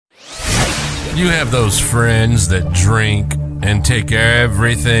You have those friends that drink and take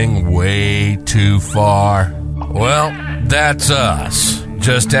everything way too far? Well, that's us.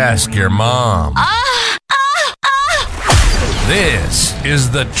 Just ask your mom. This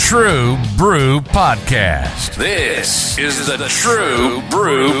is the True Brew Podcast. This is the True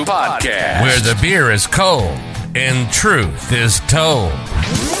Brew Podcast, where the beer is cold and truth is told.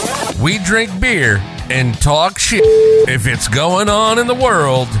 We drink beer and talk shit. If it's going on in the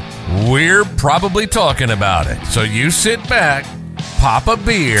world, we're probably talking about it. So you sit back, pop a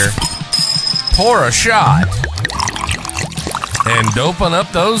beer, pour a shot, and open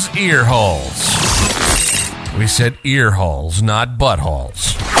up those ear holes. We said ear holes, not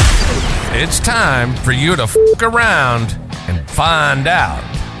buttholes. It's time for you to fuck around and find out.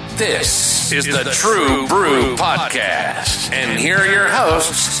 This is the True Brew Podcast. And here are your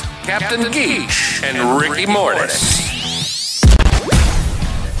hosts, Captain Geach and Ricky Mortis.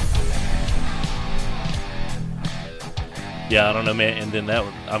 Yeah, I don't know, man. And then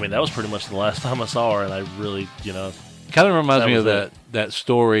that was pretty much the last time I saw her, and I really, kind of reminds me of that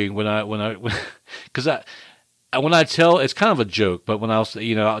story when I tell, it's kind of a joke, but when I was,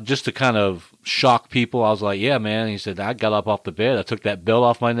 just to kind of shock people, I was like, yeah, man. And he said, I got up off the bed, I took that belt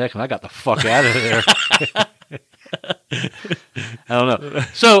off my neck, and I got the fuck out of there. I don't know.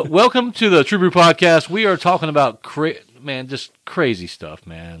 So, welcome to the True Brew Podcast. We are talking about, just crazy stuff,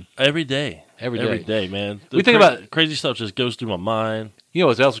 man. Every day, man. We think about crazy stuff just goes through my mind. You know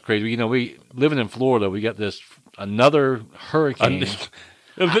what's else crazy? We living in Florida, we got another hurricane.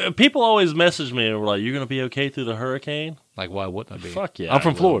 People always message me and were like, "You're going to be okay through the hurricane?" Like, why wouldn't I be? Fuck yeah, I'm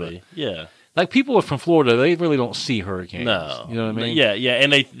from Florida. Yeah, like people are from Florida, they really don't see hurricanes. No, you know what I mean? Yeah,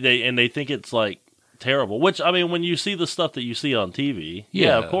 and they think it's like terrible. Which when you see the stuff that you see on TV,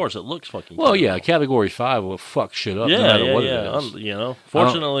 yeah, of course it looks fucking. Well, terrible. yeah, Category 5 will fuck shit up. Yeah, no matter what it is.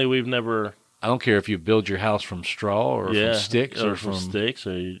 Fortunately, we've never. I don't care if you build your house from straw or from sticks or from sticks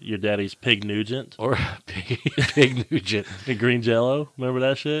or your daddy's Pig Nugent or Pig Nugent. And Green Jello, remember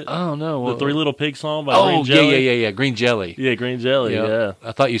that shit? Oh no, the Three Little Pig song by Green Jelly. Yeah, Green Jelly. Yeah, Green Jelly. Yeah.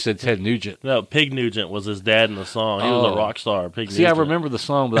 I thought you said Ted Nugent. No, Pig Nugent was his dad in the song. He was a rock star. Pig See, Nugent. I remember the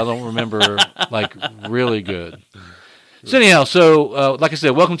song, but I don't remember like really good. So anyhow, like I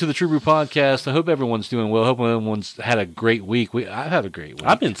said, welcome to the True Brew Podcast. I hope everyone's doing well. I hope everyone's had a great week. I've had a great week.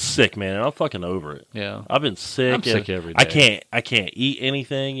 I've been sick, man, and I'm fucking over it. Yeah. I've been sick. I'm sick every day. I can't eat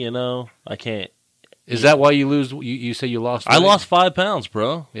anything, I can't. Is that why you lose? You say you lost weight? I lost 5 pounds,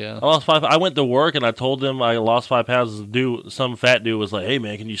 bro. Yeah. I lost 5. I went to work, and I told them I lost 5 pounds. Some fat dude was like, "Hey,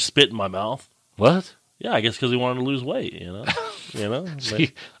 man, can you spit in my mouth?" What? Yeah, I guess because he wanted to lose weight,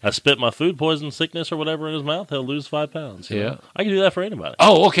 See, I spit my food poison sickness or whatever in his mouth, he'll lose 5 pounds. Yeah. I can do that for anybody.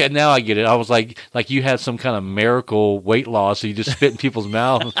 Oh, okay, now I get it. I was like you had some kind of miracle weight loss, so you just spit in people's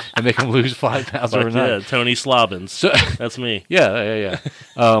mouth and make them lose 5 pounds overnight. Yeah, Tony Slobbins. So, that's me. Yeah.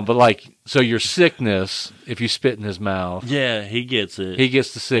 But so your sickness, if you spit in his mouth. Yeah, he gets it. He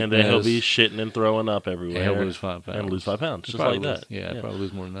gets the sickness. And then he'll be shitting and throwing up everywhere. And he'll lose 5 pounds. And lose 5 pounds, just like that. Yeah, probably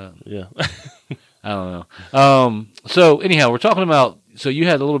lose more than that. Yeah. I don't know. So anyhow, we're talking about, so you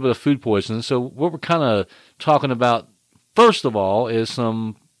had a little bit of food poisoning. So what we're kind of talking about, first of all, is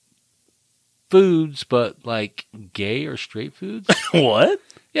some foods, but like gay or straight foods. What?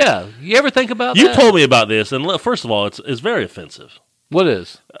 Yeah. You ever think about that? You told me about this, and first of all, it's very offensive. What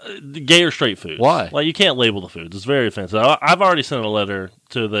is? Gay or straight foods. Why? Like, you can't label the foods. It's very offensive. I've already sent a letter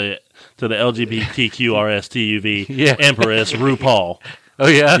to the LGBTQRSTUV Empress RuPaul. Oh,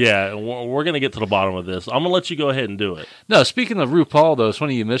 yeah? Yeah, we're going to get to the bottom of this. I'm going to let you go ahead and do it. No, speaking of RuPaul, though, it's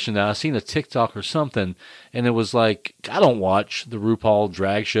funny you mentioned that. I seen a TikTok or something, and it was like, I don't watch the RuPaul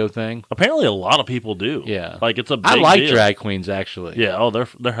drag show thing. Apparently a lot of people do. Yeah. Like, it's a big I like deal. drag queens, actually. Yeah,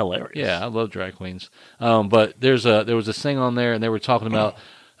 they're hilarious. Yeah, I love drag queens. But there was a thing on there, and they were talking about,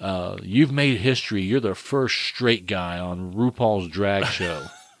 you've made history. You're the first straight guy on RuPaul's drag show.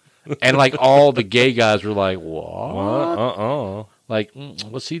 And, like, all the gay guys were like, what? Like,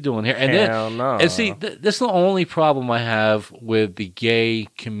 what's he doing here? And Hell no. And see, this is the only problem I have with the gay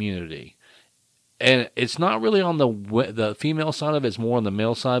community. And it's not really on the female side of it. It's more on the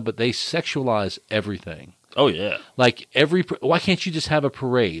male side. But they sexualize everything. Oh, yeah. Like, why can't you just have a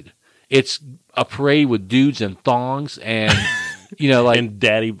parade? It's a parade with dudes in thongs and, like... and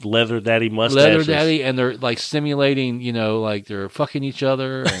leather daddy mustaches. Leather daddy, and they're, like, simulating, like they're fucking each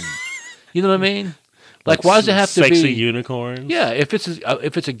other. And you know what I mean? Like, why does it have to be sexy unicorns? Yeah, if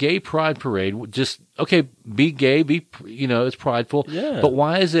it's a gay pride parade, just be gay, it's prideful. Yeah. But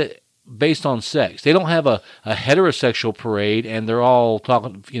why is it based on sex? They don't have a heterosexual parade, and they're all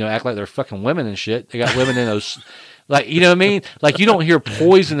talking, act like they're fucking women and shit. They got women in those Like, you know what I mean? Like, you don't hear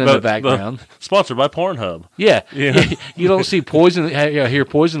poison in the background. Sponsored by Pornhub. Yeah. You don't see poison, hear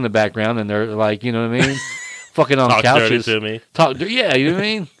poison in the background, and they're like, you know what I mean? Fucking on Talk couches. dirty to me. Yeah, you know what I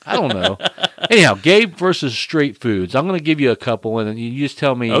mean? I don't know. Anyhow, gay versus straight foods. I'm going to give you a couple, and then you just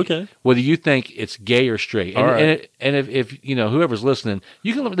tell me whether you think it's gay or straight. And, all right. And if you know, whoever's listening,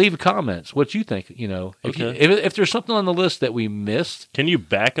 you can leave comments what you think. You know, if there's something on the list that we missed, can you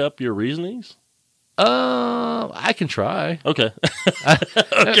back up your reasonings? I can try. Okay.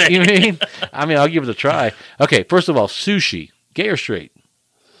 Okay. You know what I mean? I mean, I'll give it a try. Okay, first of all, sushi, gay or straight?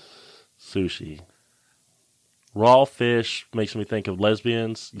 Sushi. Raw fish makes me think of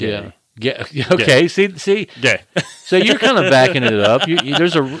lesbians. Gay. Yeah. Okay. Gay. See. Gay. So you're kind of backing it up.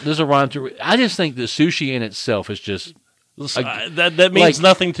 There's a rhyme to. I just think the sushi in itself is just. That means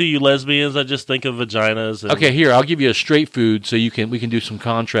nothing to you lesbians. I just think of vaginas. Okay, here I'll give you a straight food so we can do some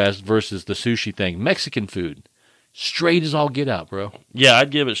contrast versus the sushi thing. Mexican food, straight as all get out, bro. Yeah,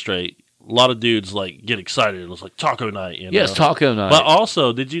 I'd give it straight. A lot of dudes get excited. It's like taco night. You know? Yes, taco night. But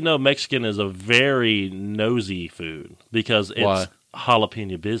also, did you know Mexican is a very nosy food because it's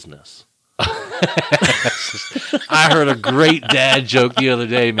jalapeno business. I heard a great dad joke the other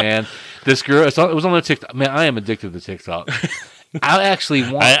day, man. This girl, it was on the TikTok. Man, I am addicted to TikTok. I actually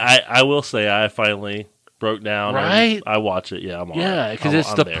want. I will say I finally broke down. Right? I watch it. Yeah, I'm on. Yeah, because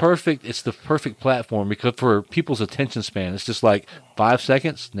it's the perfect platform because for people's attention span, it's just like 5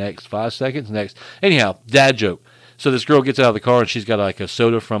 seconds next, 5 seconds next. Anyhow, dad joke. So this girl gets out of the car and she's got like a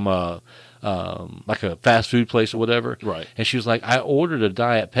soda from like a fast food place or whatever. Right. And she was like, I ordered a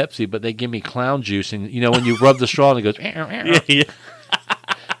Diet Pepsi, but they give me clown juice, and you know when you rub the straw and it goes. Yeah.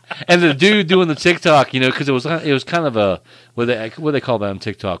 And the dude doing the TikTok, you know, because it was kind of a what they call that on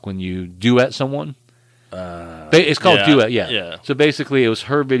TikTok when you duet someone. It's called duet, yeah. So basically, it was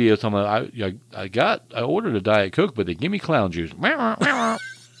her video talking about I ordered a Diet Coke, but they give me clown juice. You know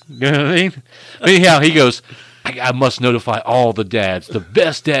what I mean? Anyhow, he goes, I must notify all the dads. The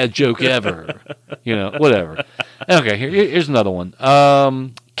best dad joke ever. You know, whatever. Okay, here's another one.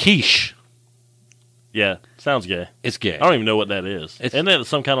 Quiche. Yeah, sounds gay. It's gay. I don't even know what that is. Isn't that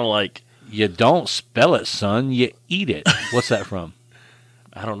some kind of like... You don't spell it, son. You eat it. What's that from?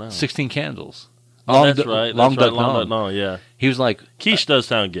 I don't know. 16 Candles. That's right. Long Duck Long, yeah. He was like... Quiche does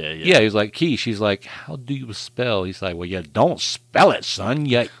sound gay, yeah. He was like, quiche. He's like, how do you spell? He's like, well, you don't spell it, son.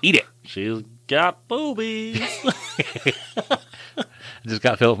 You eat it. She's got boobies. I just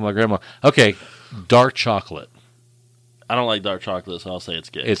got filled from my grandma. Okay, dark chocolate. I don't like dark chocolate, so I'll say it's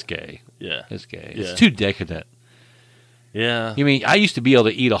gay. It's gay. Yeah. It's gay. Yeah. It's too decadent. Yeah. You mean, I used to be able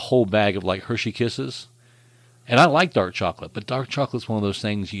to eat a whole bag of like Hershey Kisses, and I like dark chocolate, but dark chocolate's one of those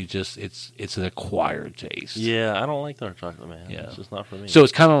things it's an acquired taste. Yeah, I don't like dark chocolate, man. Yeah. It's just not for me. So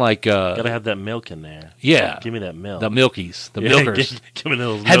it's kind of like... gotta have that milk in there. Yeah. Give me that milk. The milkies. The milkers. Give me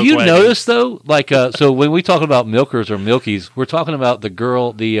those Have milk you wagons. noticed, though, like, so when we talk about milkers or milkies, we're talking about the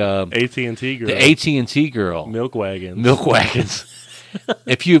girl, the... AT&T girl. The AT&T girl. Milk wagons. Milk wagons.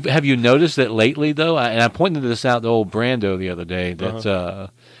 Have you noticed that lately, though, and I pointed this out to old Brando the other day, that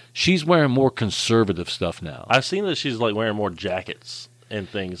she's wearing more conservative stuff now. I've seen that she's like wearing more jackets and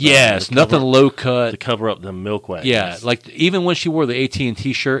things. Yes, nothing low cut. To cover up the milk wagons. Yeah, like even when she wore the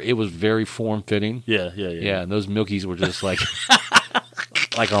AT&T shirt, it was very form-fitting. Yeah. Yeah, and those milkies were just like,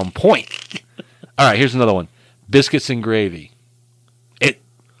 like on point. All right, here's another one. Biscuits and gravy.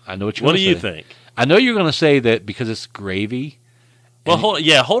 I know what you're going to say. What do you think? I know you're going to say that because it's gravy. Well,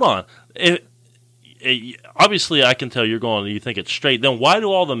 hold on. Obviously, I can tell you're going. You think it's straight. Then why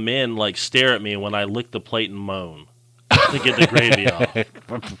do all the men like stare at me when I lick the plate and moan to get the gravy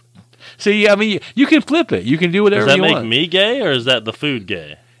off? See, I mean, you can flip it. You can do whatever you want. Does that make me gay, or is that the food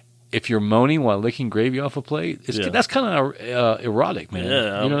gay? If you're moaning while licking gravy off a plate, that's kind of erotic, man.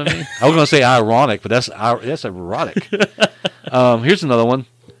 Yeah, you know what I mean? I was going to say ironic, but that's erotic. Here's another one: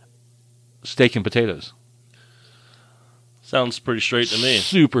 steak and potatoes. Sounds pretty straight to me.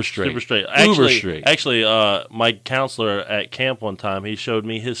 Super straight. Super straight. Uber straight. Actually, my counselor at camp one time, he showed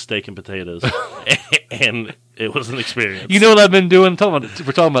me his steak and potatoes, and it was an experience. You know what I've been doing? We're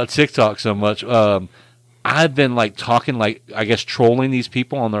talking about TikTok so much. I've been like talking, like I guess trolling these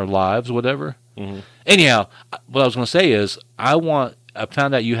people on their lives, whatever. Mm-hmm. Anyhow, what I was going to say is, I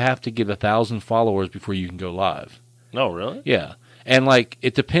found out you have to get 1,000 followers before you can go live. Oh, really? Yeah, and like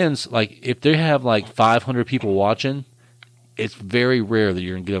it depends. Like if they have like 500 people watching, it's very rare that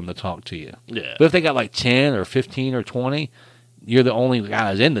you're going to get them to talk to you. Yeah. But if they got like 10 or 15 or 20, you're the only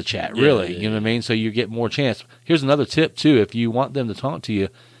guys in the chat, really. You know what I mean? So you get more chance. Here's another tip, too. If you want them to talk to you,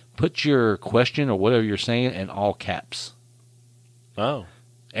 put your question or whatever you're saying in all caps. Oh.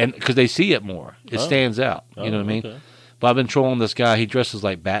 and because they see it more, it stands out. You know what I mean? Okay. But I've been trolling this guy. He dresses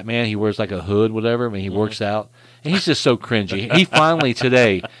like Batman. He wears like a hood, whatever. I mean, he works out, and he's just so cringy. He finally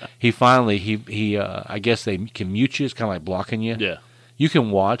today, I guess they can mute you. It's kind of like blocking you. Yeah. You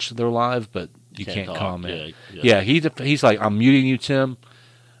can watch their live, but you can't talk. comment. Yeah. He's like, I'm muting you, Tim.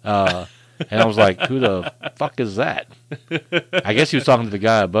 And I was like, who the fuck is that? I guess he was talking to the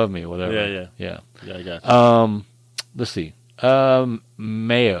guy above me or whatever. Yeah. Yeah. Yeah, I got you. Let's see.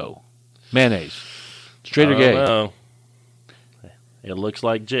 Mayonnaise. Straight or I gay? don't know. It looks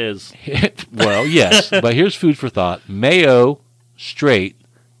like jizz. Well, yes. But here's food for thought. Mayo, straight.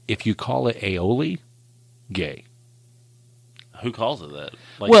 If you call it aioli, gay. Who calls it that?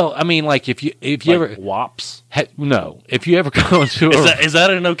 Like, Well, I mean, like if you like ever wops. no, if you ever go into Is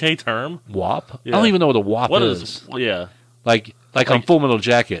that an okay term? WAP, Yeah. I don't even know what a WAP What is. is? Yeah. Like on Full Metal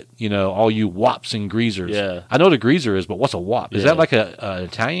Jacket, all you wops and greasers. Yeah. I know what a greaser is, but what's a wop? Is Yeah. that like an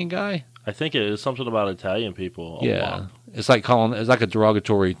Italian guy? I think it is something about Italian people. A Yeah. wop. It's like a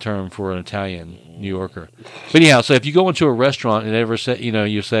derogatory term for an Italian New Yorker. But anyhow, so if you go into a restaurant and ever say,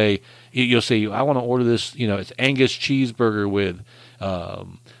 you'll say, I want to order this, it's Angus cheeseburger with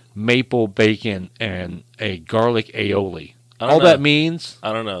maple bacon and a garlic aioli. I don't All know. that means,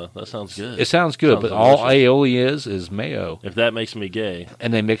 I don't know. That sounds good. it sounds good, Sounds but all delicious. aioli is mayo, If that makes me gay,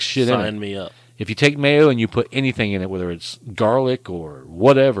 and they mix shit in it. sign me up. If you take mayo and you put anything in it, whether it's garlic or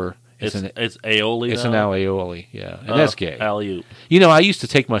whatever, It's an aioli. it's now? an aioli, yeah, and that's gay. Alley-oop. I used to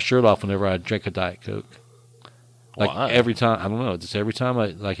take my shirt off whenever I drank a Diet Coke. Like Why? every time, I don't know, just every time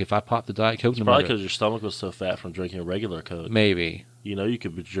if I pop the Diet Coke, no Probably matter- because your stomach was so fat from drinking a regular Coke. maybe. You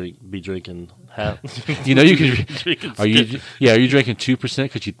could be drinking half. You can. drinking Are you drinking 2%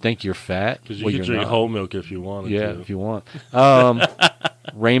 because you think you're fat? Because you Well, could you're drink not. whole milk if you wanted Yeah, to. if you want.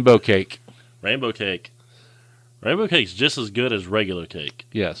 Rainbow cake, Rainbow cake. Rainbow cake's just as good as regular cake.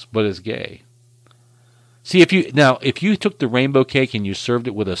 yes, but it's gay. See, if you took the rainbow cake and you served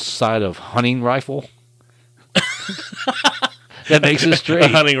it with a side of hunting rifle, that makes it A straight.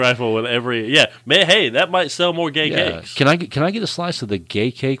 hunting rifle with man. Hey, that might sell more gay Yeah. cakes. Can I get a slice of the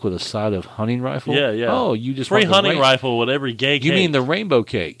gay cake with a side of hunting rifle? Yeah. Oh, you just Free want the hunting rifle with every gay cake. You mean the rainbow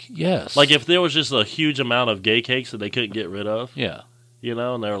cake? Yes. like if there was just a huge amount of gay cakes that they couldn't get rid of, yeah.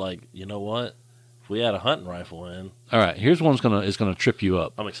 and they're like, you know what? If we had a hunting rifle in, All right. Here's one's gonna trip you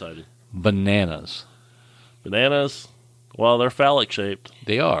up. I'm excited. Bananas. Bananas, well, they're phallic shaped.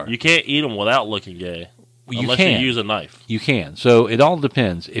 They are. You can't eat them without looking gay. You Unless can. you use a knife. You can. So it all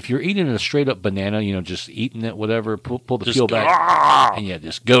depends. If you're eating a straight up banana, just eating it, whatever, pull the Just peel go, back, "Ah!" and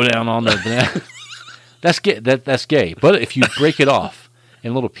just go down on the banana. That's gay. That's gay. But if you break it off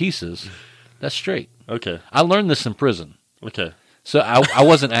in little pieces, that's straight. Okay. I learned this in prison. Okay. So I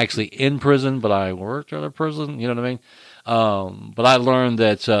wasn't actually in prison, but I worked at a prison. You know what I mean? But I learned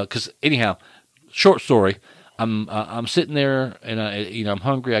that because anyhow, short story. I'm sitting there and I'm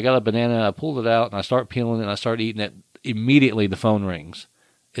hungry. I got a banana. I pulled it out and I start peeling it and I start eating it. Immediately the phone rings.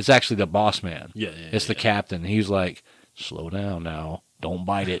 It's actually the boss man. Yeah. It's the captain. He's like, "Slow down now. Don't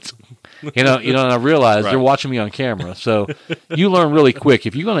bite it." And I realized they're watching me on camera. So you learn really quick.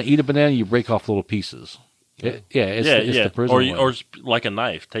 If you're going to eat a banana, you break off little pieces. It's the prison way. Or like a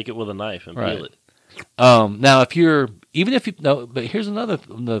knife. Take it with a knife and Right. peel it. Now, but here's another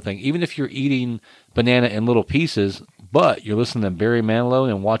thing. Even if you're eating banana in little pieces, but you're listening to Barry Manilow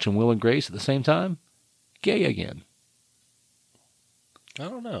and watching Will and Grace at the same time, gay again. I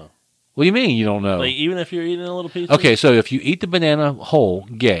don't know. What do you mean you don't know? Like even if you're eating a little piece. Okay, so if you eat the banana whole,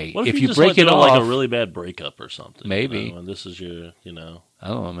 gay. What if you just break went it through off, like a really bad breakup or something? Maybe. And this is your, I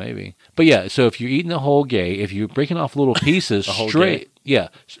don't know, maybe. But yeah, so if you're eating the whole gay, if you're breaking off little pieces whole straight, gay? yeah.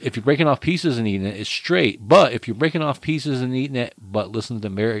 If you're breaking off pieces and eating it, it's straight. But if you're breaking off pieces and eating it, but listening to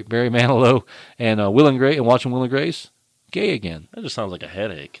Barry Manilow and Will and Grace and watching Will and Grace, gay again. that just sounds like a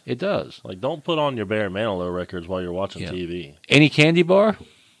headache. It does. Like don't put on your Barry Manilow records while you're watching Yeah. TV. Any candy bar?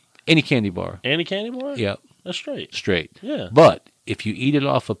 Any candy bar. Any candy bar? Yeah, That's straight. straight. Yeah. But if you eat it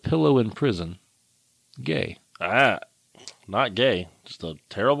off a pillow in prison, gay. Not gay. Just a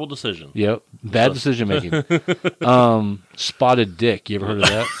terrible decision. Yep. Bad decision making. Spotted dick. You ever heard of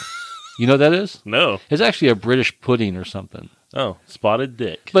that? You know what that is? No. It's actually a British pudding or something. Oh, spotted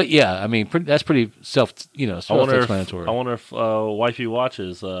dick. But yeah, I mean, that's pretty self-explanatory. I wonder if Wifey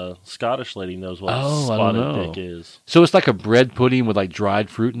Watches, Scottish lady knows what Oh, I don't spotted know. dick is. So it's like a bread pudding with like dried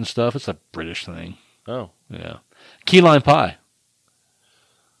fruit and stuff. It's a British thing. Oh, Yeah. Key lime pie.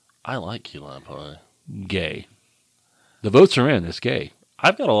 I like key lime pie. Gay. The votes are in. It's gay.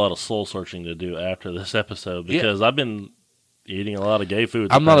 I've got a lot of soul searching to do after this episode because I've been eating a lot of gay foods.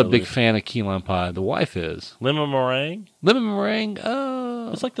 I'm not a apparently. big fan of key lime pie. The wife is. Lemon meringue. Lemon meringue,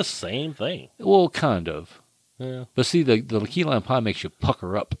 It's like the same thing. Well, kind of. Yeah. But see, the key lime pie makes you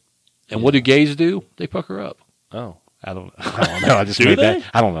pucker up. And what do gays do? They pucker up. Oh. I don't know. I just Do made they?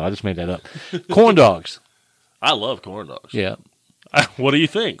 that. I don't know. I just made that up. Corn dogs. I love corn dogs. Yeah. What do you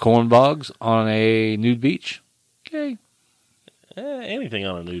think? Corn dogs on a nude beach. Okay. Anything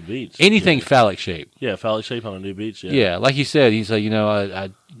on a nude beach. Anything Yeah. phallic shaped. Yeah, phallic shape on a nude beach. Yeah. Yeah, like he said, he's like,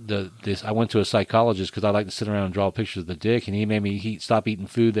 I went to a psychologist because I like to sit around and draw pictures of the dick, and he made me stop eating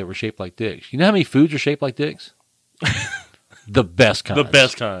food that were shaped like dicks. You know how many foods are shaped like dicks? The best kinds. The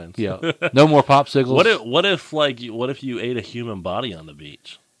best kinds. Yeah. No more popsicles. What if you ate a human body on the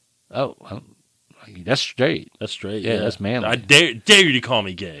beach? Oh, that's straight. That's straight. Yeah, that's manly. I dare you to call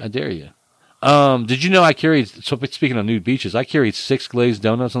me gay. I dare you. Did you know I carried, so speaking of nude beaches, I carried 6 glazed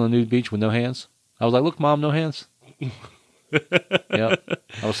donuts on the nude beach with no hands? I was like, look, Mom, no hands. Yeah.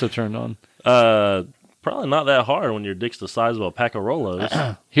 I was so turned on. Probably not that hard when your dick's the size of a pack of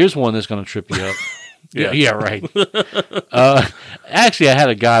Rolos. Here's one that's going to trip you up. Yeah. Yeah, right. Actually, I had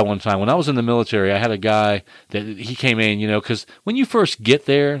a guy one time when I was in the military. I had a guy that he came in, because when you first get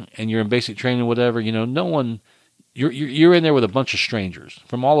there and you're in basic training, or whatever, no one, you're in there with a bunch of strangers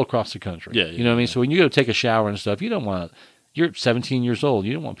from all across the country. Yeah, you know what I mean. So when you go take a shower and stuff, you don't want. You're 17 years old.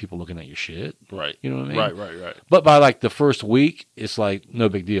 You don't want people looking at your shit. Right. You know what I mean? Right. But by like the first week, it's like no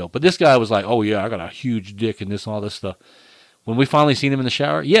big deal. But this guy was like, "Oh yeah, I got a huge dick and this and all this stuff." When we finally seen him in the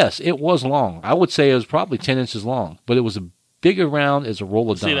shower, yes, it was long. I would say it was probably 10 inches long, but it was as big around as a roll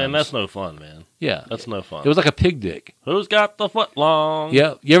of dimes. See, then that's no fun, man. Yeah. That's no fun. It was like a pig dick. Who's got the foot long?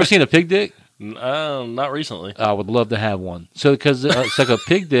 Yeah. You ever seen a pig dick? Not recently. I would love to have one. So, because it's like a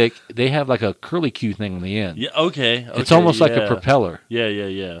pig dick, they have like a curly Q thing on the end. Yeah. Okay. It's almost like a propeller. Yeah.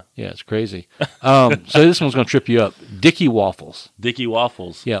 Yeah, it's crazy. So this one's going to trip you up. Dickie Waffles. Dickie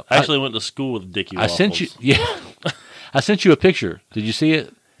Waffles. Yeah. I actually went to school with Dickie Waffles. I sent you. Yeah. I sent you a picture. Did you see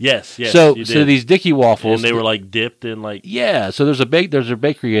it? Yes. So you did. these Dickie Waffles, and they were like dipped in like. Yeah. So there's a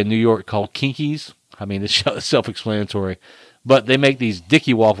bakery in New York called Kinky's. I mean, it's self-explanatory, but they make these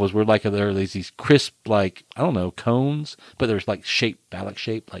Dickie Waffles where like there are these crisp, like, I don't know, cones, but there's like phallic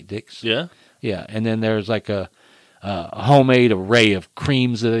shaped like dicks. Yeah. Yeah. And then there's like a homemade array of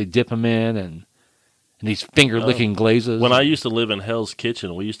creams that they dip them in, and these finger licking glazes. When I used to live in Hell's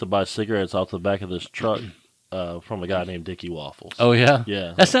Kitchen, we used to buy cigarettes off the back of this truck. From a guy named Dickie Waffles. Oh yeah,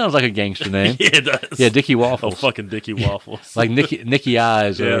 yeah. That sounds like a gangster name. Yeah, it does. Yeah, Dickie Waffles. Oh, fucking Dickie Waffles. Like Nicky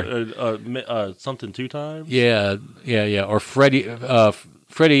Eyes. Or something 2 times. Yeah. Or Freddie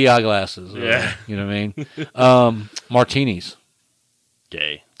Eyeglasses. Yeah. You know what I mean? Martinis.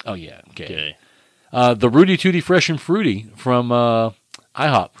 Gay. Oh yeah, Gay. The Rudy Tooty Fresh and Fruity from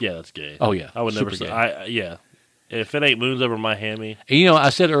IHOP. Yeah, that's gay. Oh yeah, I would never say. Yeah. If it ain't moons over my hammy. And, I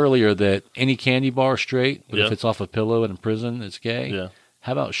said earlier that any candy bar is straight, but Yeah. if it's off a pillow in a prison, it's gay. Yeah.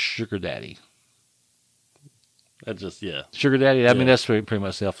 How about Sugar Daddy? That just, yeah. Sugar Daddy, I mean, Yeah. that's pretty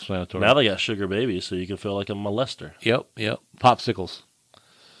much self-explanatory. Now they got sugar babies, so you can feel like a molester. Yep. Popsicles.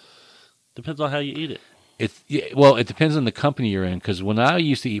 Depends on how you eat it. It depends on the company you're in, because when I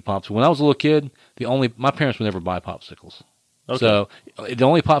used to eat pops, when I was a little kid, my parents would never buy popsicles. Okay. So the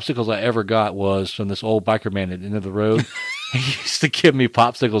only popsicles I ever got was from this old biker man at the end of the road. He used to give me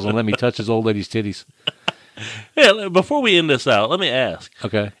popsicles and let me touch his old lady's titties. Yeah, before we end this out, let me ask.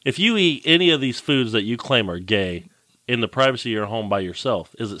 Okay. If you eat any of these foods that you claim are gay in the privacy of your home by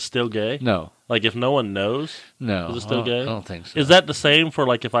yourself, is it still gay? No. Like if no one knows? No. Is it still gay? I don't think so. Is that the same for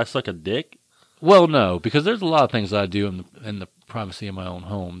like if I suck a dick? Well, no, because there's a lot of things I do in the privacy of my own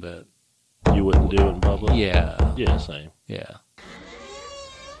home that... You wouldn't do in public? Yeah. Yeah, same. Yeah.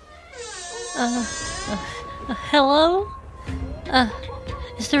 Hello?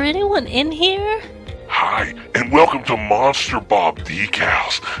 Is there anyone in here? Hi, and welcome to Monster Bob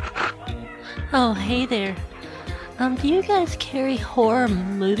Decals. Oh, hey there. Do you guys carry horror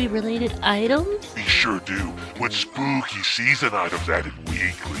movie-related items? We sure do, with spooky season items added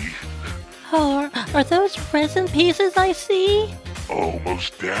weekly. Or are those resin pieces I see? Oh,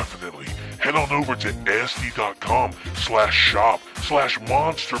 most definitely. Head on over to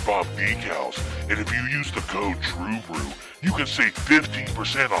sd.com/shop/MonsterBobDecals, and if you use the code TrueBrew, you can save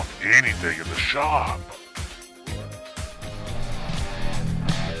 15% off anything in the shop.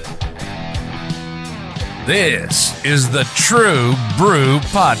 This is the True Brew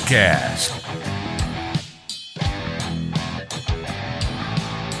Podcast.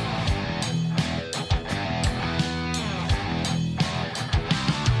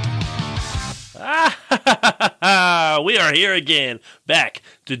 We are here again, back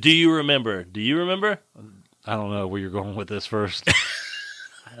to Do You Remember? Do you remember? I don't know where you're going with this first.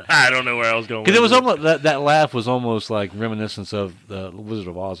 I don't know where I was going. Because it was with almost that laugh was almost like reminiscence of the Wizard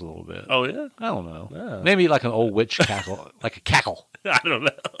of Oz a little bit. Oh yeah. I don't know. Yeah. Maybe like an old witch cackle, like a cackle. I don't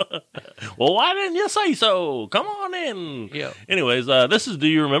know. Well, why didn't you say so? Come on in. Yeah. Anyways, this is Do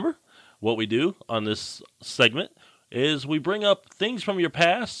You Remember? What we do on this segment is we bring up things from your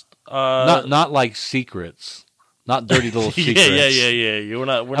past. Not like secrets, not dirty little secrets. Yeah. We're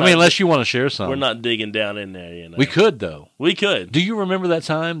not. I mean, unless you want to share some, we're not digging down in there. You know, we could though. We could. Do you remember that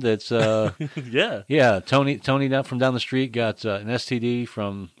time that's Yeah. yeah, Tony down from down the street got an STD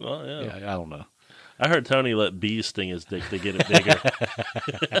from Well, yeah. I don't know. I heard Tony let bees sting his dick to get it bigger.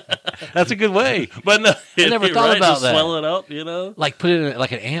 That's a good way. But no, I never thought about just that. Swell it up, you know. Like put it in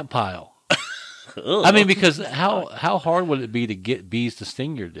like an ant pile. Ugh. I mean, because how hard would it be to get bees to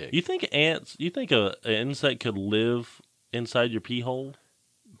sting your dick? You think ants? You think an insect could live inside your pee hole?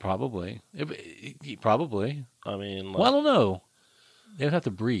 Probably. Probably. I mean, Well, I don't know. They'd have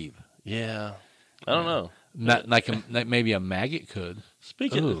to breathe. yeah. I don't know. Not like maybe a maggot could.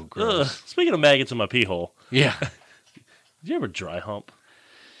 Ooh, gross. Speaking of maggots in my pee hole, Yeah. did you ever dry hump?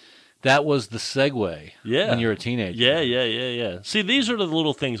 That was the segue. Yeah. When you're a teenager. Yeah. See, these are the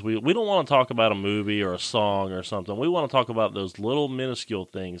little things we don't want to talk about a movie or a song or something. We want to talk about those little minuscule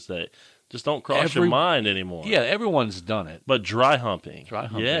things that just don't cross your mind anymore. Yeah, everyone's done it. But dry humping.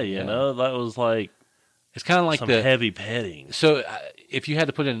 Yeah. You know, that was like It's kind of like some the heavy petting. So if you had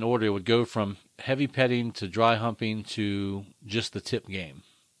to put it in order, it would go from heavy petting to dry humping to just the tip game.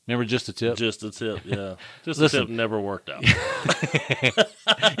 Remember just the tip? Just a tip, yeah. Just Listen. a tip never worked out.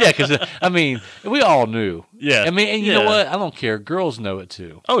 Yeah, because I mean, we all knew. Yeah. I mean, and you know what? I don't care. Girls know it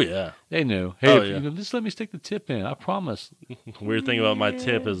too. Oh, yeah. They knew. Hey, Oh, yeah. just let me stick the tip in. I promise. Weird thing about my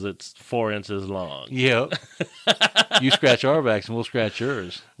tip is it's 4 inches long. Yeah. You scratch our backs and we'll scratch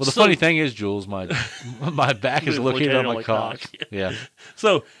yours. Well, the So- funny thing is, Jules, my back is looking at my cock. Yeah.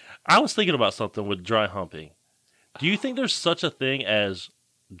 So I was thinking about something with dry humping. Do you think there's such a thing as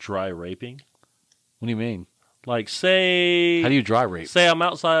dry raping? What do you mean? Like, say, How do you dry rape? say I'm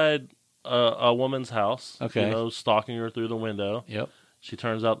outside a woman's house, Okay. you know, stalking her through the window. Yep. She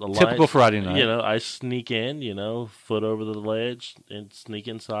turns out the light. Typical Friday night. You know, I sneak in, you know, foot over the ledge and sneak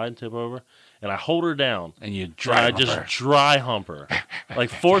inside and tip over. And I hold her down. And you And dry I hump just her. dry hump her. Like,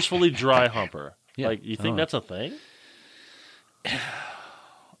 forcefully dry hump her. Yeah. Like, you think that's a thing?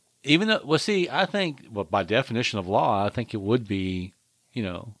 Even though, well, see, I think, well, by definition of law, I think it would be, you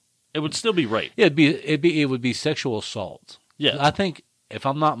know, It would still be rape. it would be sexual assault. Yeah. I think, if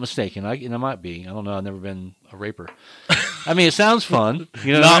I'm not mistaken, and I might be. I don't know. I've never been a raper. I mean, it sounds fun.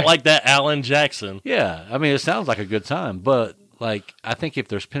 You know, Not like that Alan Jackson. yeah. I mean, it sounds like a good time, but like, I think if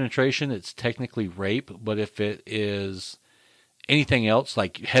there's penetration, it's technically rape. But if it is anything else,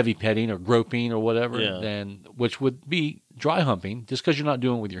 like heavy petting or groping or whatever, Yeah. then which would be dry humping, just because you're not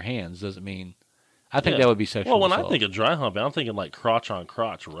doing it with your hands doesn't mean. I think Yeah. that would be sexual. Well, when assault. I think of dry humping, I'm thinking like crotch on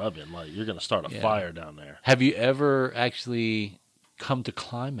crotch rubbing. Like, you're going to start a Yeah. fire down there. Have you ever actually come to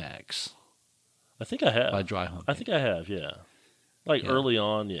climax I think I have. by dry humping? I think I have, yeah. Like, Yeah. early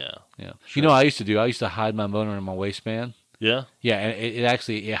on, yeah. Yeah. Sure. You know what I used to do? I used to hide my boner in my waistband. Yeah? Yeah, and it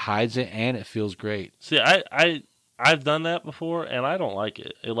actually it hides it and it feels great. See, I've done that before, and I don't like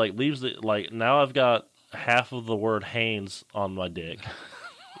it. It, like, leaves it, like, now I've got half of the word Haynes on my dick.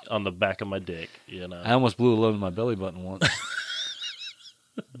 On the back of my dick, you know. I almost blew a load in my belly button once.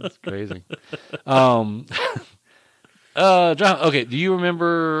 That's crazy. Okay, do you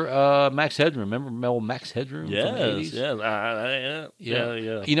remember Max Headroom? Remember Max Headroom? from the Yes, 80s? yes.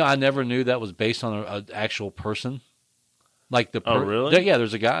 Yeah. You know, I never knew that was based on an actual person. Like the Oh, really? Yeah,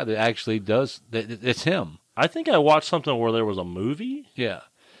 there's a guy that actually does. It's him. I think I watched something where there was a movie. Yeah.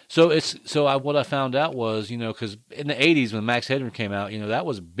 What I found out was, you know, because in the 80s when Max Headroom came out, you know, that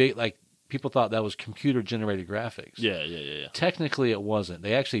was big. Like people thought that was computer generated graphics. Yeah. Technically, it wasn't.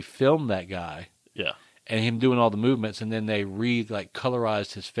 They actually filmed that guy Yeah. and him doing all the movements, and then they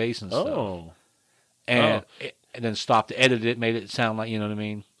colorized his face and stuff, Oh, and then stopped, edited it, made it sound like, you know what I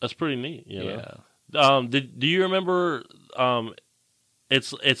mean? that's pretty neat. You know? Yeah. Do you remember?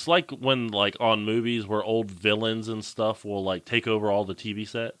 It's like when, like, on movies where old villains and stuff will, like, take over all the TV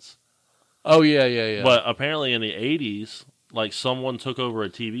sets. Oh yeah. But apparently in the 80s, like, someone took over a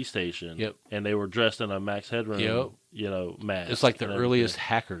TV station. Yep. And they were dressed in a Max Headroom, Yep. you know, mask. It's like the and everything. earliest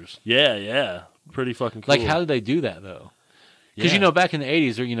hackers. Yeah. Pretty fucking cool. Like, how did they do that though? Because Yeah. you know, back in the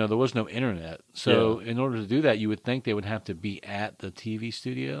 80s, there was no internet, so in order to do that, you would think they would have to be at the TV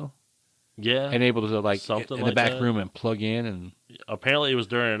studio Yeah. and able to like Something in the like back that. room and plug in and Apparently it was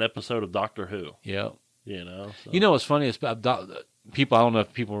during an episode of Doctor Who, yeah. you know. So. You know what's funny is people, I don't know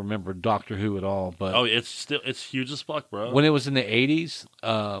if people remember Doctor Who at all, but Oh, it's huge as fuck, bro. when it was in the 80s,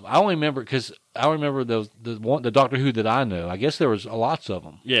 I only remember because I remember the Doctor Who that I know. I guess there was lots of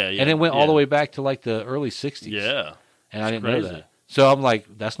them. Yeah, yeah. And it went all yeah. the way back to like the early 60s. Yeah. And I didn't know crazy. that. So I'm like,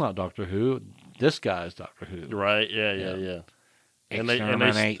 that's not Doctor Who. This guy's Doctor Who. Right. Yeah. Yeah. Yeah. Yeah.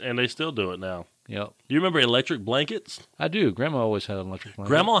 Exterminate. And they still do it now. Yep. You remember electric blankets? I do. Grandma always had an electric blanket.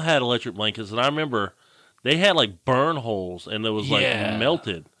 Grandma had electric blankets, and I remember they had like burn holes, and it was like Yeah.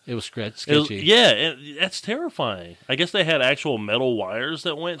 melted. It was It sketchy. was, yeah, and that's terrifying. I guess they had actual metal wires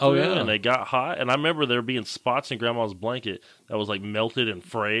that went through, Oh, yeah. and they got hot. And I remember there being spots in Grandma's blanket that was like melted and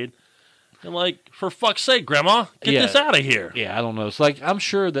frayed. And like, for fuck's sake, Grandma, get Yeah. this out of here. Yeah, I don't know. It's like I'm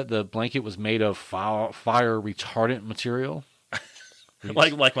sure that the blanket was made of fire retardant material.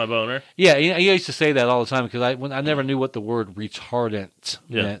 like my boner. Yeah, I used to say that all the time because I never knew what the word retardant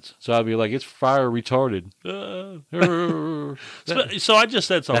Yeah. meant. So I'd be like, it's fire retarded. So I just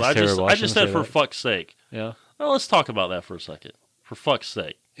said something. That's terrible. I I just shouldn't said say for that. fuck's sake. Yeah, Well, let's talk about that for a second. For fuck's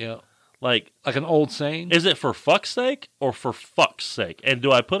sake. yeah, Like, like an old saying. is it for fuck's sake or for fuck's sake? And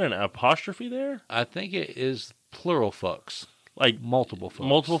do I put an apostrophe there? I think it is plural fucks, Like, multiple fucks.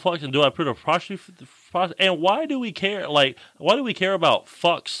 multiple fucks? And do I put an apostrophe? And why do we care? Like, why do we care about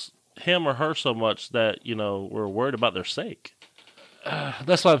fucks him or her so much that, we're worried about their sake?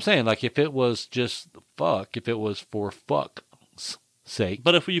 That's what I'm saying. Like if it was just fuck, if it was for fuck's sake,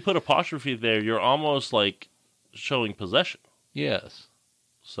 But if you put apostrophe there, you're almost like showing possession. yes.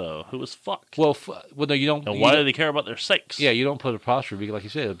 So, who is fuck? Well, no, you don't. And you why don't- do they care about their sakes? Yeah, you don't put apostrophe, like you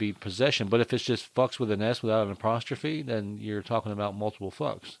said, it'd be possession. But if it's just fucks with an S without an apostrophe, then you're talking about multiple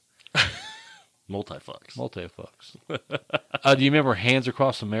fucks. Multi-fucks. Multi fucks. Do you remember Hands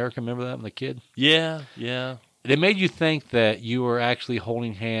Across America? Remember that when the kid? Yeah, yeah. They made you think that you were actually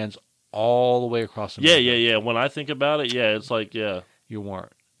holding hands all the way across Yeah, America. yeah, yeah. When I think about it, yeah, it's like, yeah, You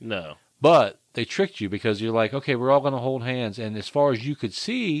weren't. no. But they tricked you because you're like, okay, we're all going to hold hands. And as far as you could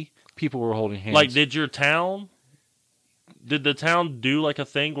see, people were holding hands. Like, did the town do like a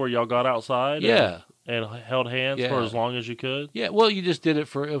thing where y'all got outside? Yeah. And held hands Yeah. for as long as you could? Yeah, well, you just did it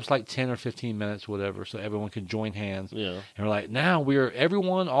it was like 10 or 15 minutes, whatever, so everyone could join hands. Yeah. And we're like, now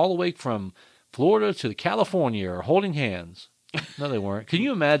everyone all the way from Florida to California are holding hands. No, they weren't. Can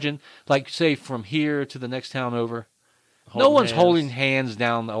you imagine, like, say, from here to the next town over? No Holding one's hands. holding hands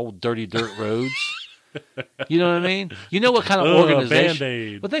down the old dirty dirt roads. You know what I mean? You know what kind of Ugh, organization?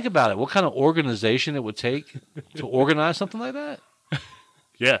 Band-Aid. But think about it. What kind of organization it would take to organize something like that?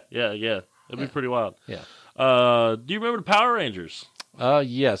 Yeah, yeah, yeah. That'd be pretty wild. Yeah. Do you remember the Power Rangers?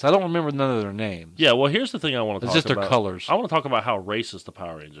 Yes. I don't remember none of their names. Yeah, well, here's the thing I want to It's talk just their about. colors. I want to talk about how racist the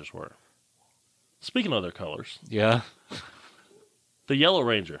Power Rangers were. Speaking of their colors, Yeah. the Yellow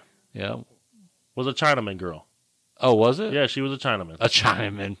Ranger Yeah. was a Chinaman girl. Oh, was it? Yeah, she was a Chinaman. A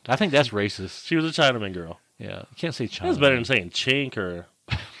Chinaman. I think that's racist. She was a Chinaman girl. Yeah. You can't say Chinaman. That's better than saying chink or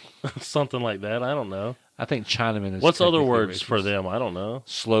something like that. I don't know. I think Chinaman is. What's other technically words racist. for them? I don't know.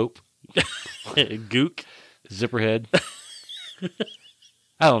 Slope. Gook. Zipperhead.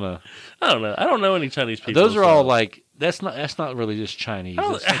 I don't know. I don't know. I don't know any Chinese people. Those are all so- like that's not really just Chinese.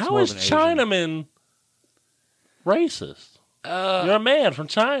 How, That's how more is of an Asian. Chinaman racist? You're a man from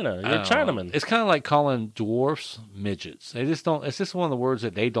China. You're a I don't know. Chinaman. It's kind of like calling dwarfs midgets. They just don't. It's just one of the words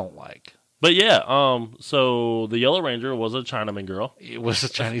that they don't like. But yeah, so the Yellow Ranger was a Chinaman girl. It was a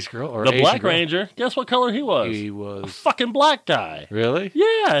Chinese girl or The Asian Black girl. Ranger, guess what color he was? He A was fucking black guy. really.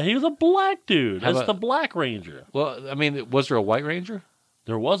 Yeah, he was a black dude. How That's about- the Black Ranger. Well, I mean, was there a White Ranger?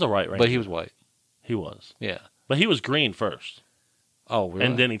 There was a White Ranger. But he was white. He was. Yeah. But he was green first. Oh, really?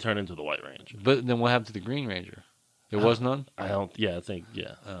 And then he turned into the White Ranger. But then what happened to the Green Ranger? There was none. I think,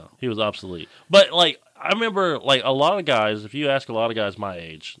 yeah. Oh. He was obsolete. But, like, I remember, like, a lot of guys, if you ask a lot of guys my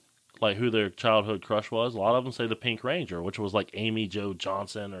age, like, who their childhood crush was, a lot of them say the Pink Ranger, which was, like, Amy Jo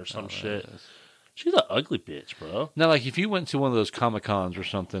Johnson or some shit. She's an ugly bitch, bro. Now, like, if you went to one of those Comic Cons or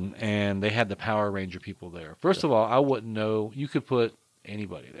something and they had the Power Ranger people there, first of all, I wouldn't know. You could put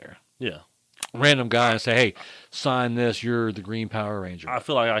anybody there. Yeah. Random guy and say, hey, sign this. You're the Green Power Ranger. I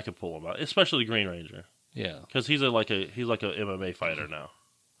feel like I could pull him out, especially the Green Ranger. Yeah. Because he's like a MMA fighter now.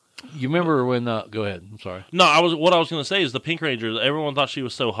 You remember when, go ahead. I'm sorry. No, what I was going to say is the Pink Ranger, everyone thought she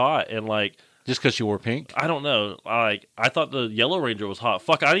was so hot, and, like, Just because she wore pink? I don't know. I thought the Yellow Ranger was hot.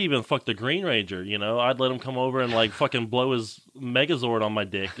 Fuck, I'd even fuck the Green Ranger, you know? I'd let him come over and, like, fucking blow his Megazord on my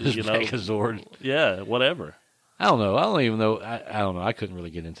dick, you know? Megazord. Yeah, whatever. I don't know. I don't even know. I don't know. I couldn't really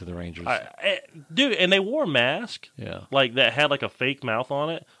get into the Rangers. Dude, and they wore a mask, yeah. like, that had, like, a fake mouth on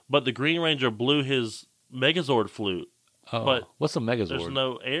it, but the Green Ranger blew his Megazord flute. Oh, but what's a Megazord? There's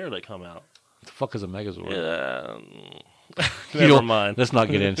no air that come out. What the fuck is a Megazord? Yeah, Never mind. Let's not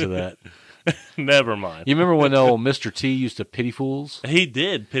get into that. Never mind. You remember when old Mr. T used to pity fools? He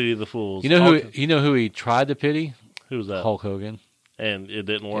did pity the fools. You know who he tried to pity? Who was that? Hulk Hogan. And it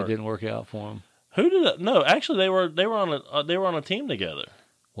didn't work. It didn't work out for him. Who did it? No, actually, they were on a team together.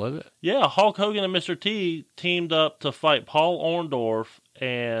 Was it? Yeah, Hulk Hogan and Mr. T teamed up to fight Paul Orndorff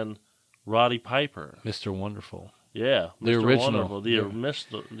and Roddy Piper. Mr. Wonderful. Yeah, The Mr. original. Wonderful. The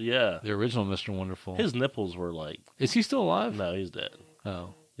original Mr. Wonderful. His nipples were like. Is he still alive? No, he's dead.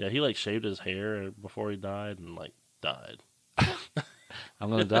 Oh. Yeah, he like shaved his hair before he died and like died. I'm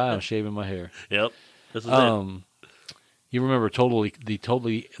gonna die. I'm shaving my hair. Yep. This is it. You remember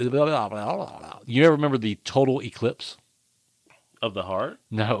You ever remember the total eclipse? Of the heart?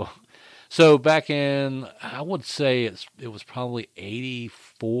 No. So back in, I would say it was probably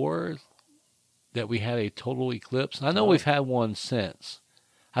 84 that we had a total eclipse. And I know we've had one since.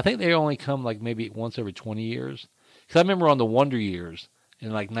 I think they only come like maybe once every 20 years. Because I remember on the Wonder Years in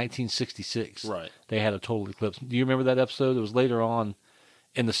like 1966, Right. they had a total eclipse. Do you remember that episode? It was later on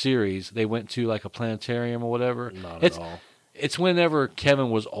in the series. They went to like a planetarium or whatever. Not at all. It's whenever Kevin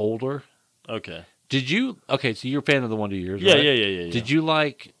was older. Okay. Okay, so you're a fan of the Wonder Years, Yeah, right? yeah. Did you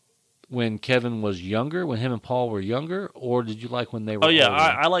like when Kevin was younger, when him and Paul were younger, or did you like when they were older?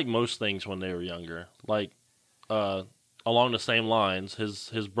 I like most things when they were younger. Like, along the same lines,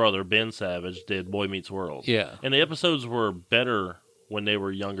 his brother, Ben Savage, did Boy Meets World. Yeah. And the episodes were better when they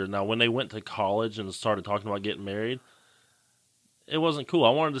were younger. Now, when they went to college and started talking about getting married, it wasn't cool. I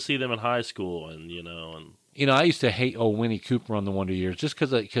wanted to see them in high school and. I used to hate old Winnie Cooper on the Wonder Years just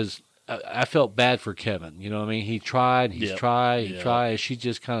because I felt bad for Kevin. You know what I mean? He tried, he tried. She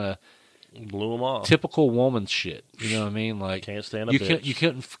just kind of blew him off. Typical woman shit. You know what I mean? Like can't stand a bitch. You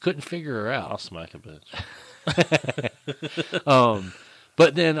couldn't figure her out. I'll smack a bitch.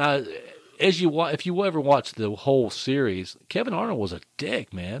 But then if you ever watch the whole series, Kevin Arnold was a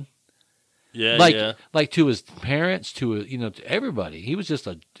dick, man. Yeah, like to his parents, to everybody. He was just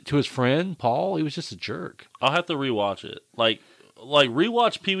to his friend Paul. He was just a jerk. I'll have to rewatch it. Like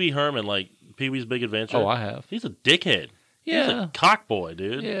rewatch Pee Wee Herman, like Pee Wee's Big Adventure. Oh, I have. He's a dickhead. Yeah, he's a cock boy,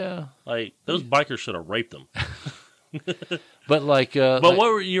 dude. Yeah, like those bikers should have raped him. But what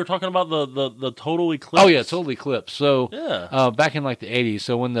were you were talking about the total eclipse? Oh yeah, total eclipse. So yeah, back in like the 80s.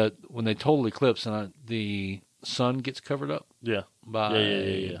 So when they total eclipse and the sun gets covered up. Yeah. By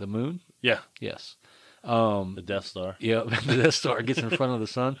the moon. Yeah. Yes. The Death Star. Yeah, the Death Star gets in front of the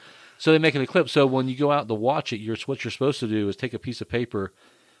sun. So they make an eclipse. So when you go out to watch it, what you're supposed to do is take a piece of paper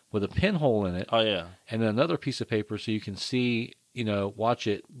with a pinhole in it. Oh yeah. And then another piece of paper so you can see, watch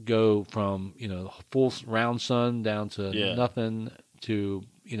it go from, full round sun down to nothing to,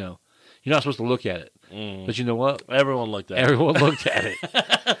 you're not supposed to look at it. But you know what? Everyone looked at it. Everyone looked at it.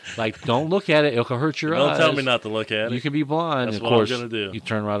 Like, don't look at it. It'll hurt your eyes. Don't tell me not to look at it. You can be blind. That's of course, what I'm going to do. You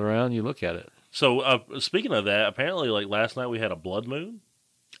turn right around and you look at it. So, speaking of that, apparently, like, last night we had a blood moon.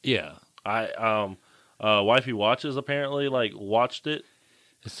 Yeah. Wifey Watches apparently, like, watched it.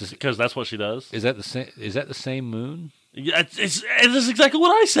 Because that's what she does. Is that the same moon? Yeah, it's exactly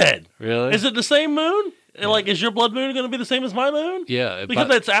what I said. Really? Is it the same moon? Yeah. Like, is your blood moon going to be the same as my moon? Yeah. Because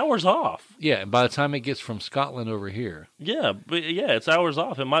that's hours off. Yeah, and by the time it gets from Scotland over here. Yeah, but it's hours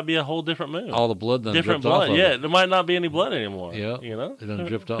off. It might be a whole different moon. All the blood done different dripped blood. off of Yeah, it. there might not be any blood anymore. Yeah. It done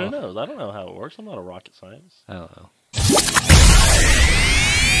dripped off. Who knows? I don't know how it works. I'm not a rocket scientist. I don't know.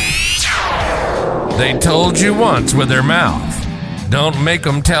 They told you once with their mouth. Don't make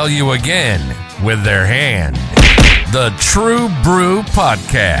them tell you again with their hand. The True Brew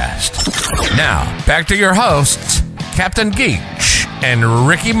Podcast. Now, back to your hosts, Captain Geach and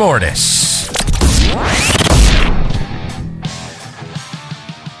Ricky Mortis.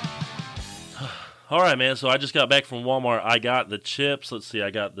 All right, man. So I just got back from Walmart. I got the chips. Let's see. I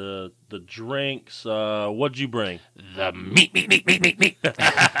got the drinks. What'd you bring? The meat.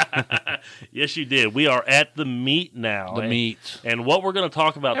 Yes, you did. We are at the meat now. The meat. And what we're going to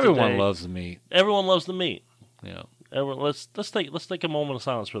talk about Everyone today. loves the meat. Everyone loves the meat. Yeah. Let's take a moment of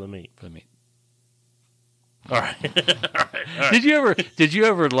silence for the meat. For the meat. All right. All right. Did you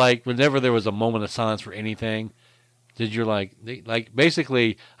ever like whenever there was a moment of silence for anything? Did you like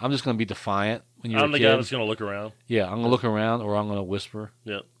basically? I'm just going to be defiant when you're. I'm the guy that's going to look around. Yeah, I'm going to look around, or I'm going to whisper.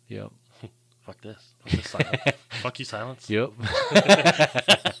 Yep. Yep. Fuck this. Fuck this silence. Fuck you, silence. Yep.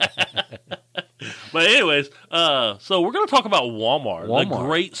 But anyways, so we're going to talk about Walmart, the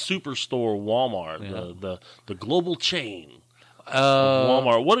great superstore Walmart, the global chain.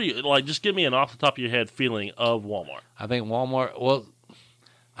 Walmart. What are you like? Just give me an off the top of your head feeling of Walmart. I think Walmart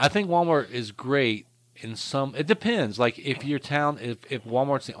is great in some. It depends. Like if your town, if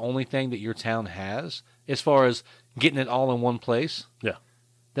Walmart's the only thing that your town has, as far as getting it all in one place, Yeah.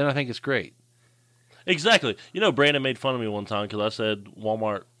 then I think it's great. Exactly. You know, Brandon made fun of me one time because I said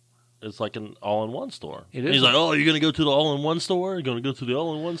Walmart is like an all-in-one store. It And is. he's like, "Oh, you're going to go to the all-in-one store? You're going to go to the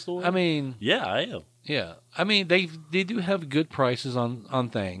all-in-one store?" I mean, yeah, I am. yeah. I mean, they do have good prices on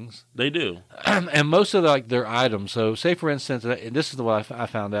things, They do. and most of their items. So, say for instance, and this is what I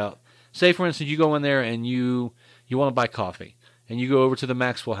found out. Say for instance, you go in there and you want to buy coffee, and you go over to the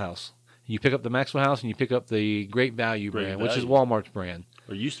Maxwell House. You pick up the Maxwell House and you pick up the Great Value Great brand, which is Value. Walmart's brand.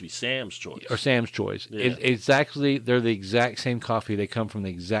 Or it used to be Sam's Choice. Or Sam's Choice. Yeah. They're the exact same coffee. They come from the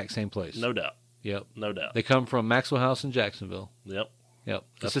exact same place. No doubt. Yep. No doubt. They come from Maxwell House in Jacksonville. Yep. Yep.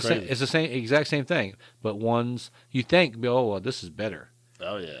 That's it's the same. crazy. It's the same exact same thing. But one's you think, oh well, this is better.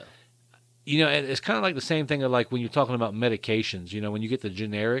 Oh, yeah. You know, it's kind of like the same thing of like when you're talking about medications. You know, when you get the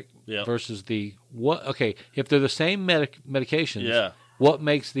generic Yep. versus the what? Okay, if they're the same medications, Yeah. what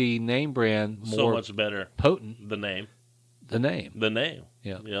makes the name brand more So much better. potent? The name. The name. The name.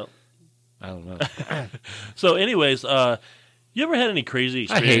 Yeah. Yep. I don't know. So, anyways, you ever had any crazy I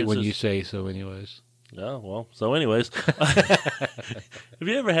experiences? hate when you say so. Anyways. Oh, well. So, anyways. Have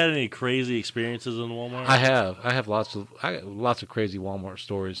you ever had any crazy experiences in Walmart? I have. I have lots of crazy Walmart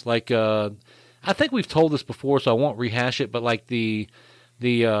stories. Like I think we've told this before, so I won't rehash it. But like because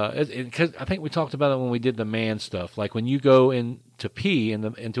I think we talked about it when we did the man stuff. Like when you go in to pee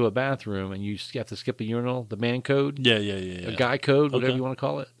into a bathroom and you have to skip a urinal, the man code, Yeah. a guy code, whatever Okay. you want to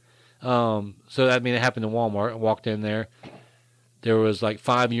call it. So I mean, it happened in Walmart. I walked in there. There was like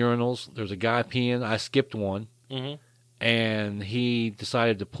 5 urinals. There was a guy peeing. I skipped one. Mm-hmm. And he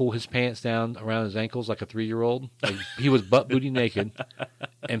decided to pull his pants down around his ankles like a 3-year-old. Like he was butt booty naked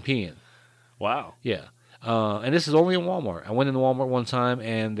and peeing. Wow. Yeah. And this is only in Walmart. I went into Walmart one time,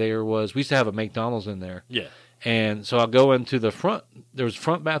 and we used to have a McDonald's in there. Yeah. And so I go into the front. There was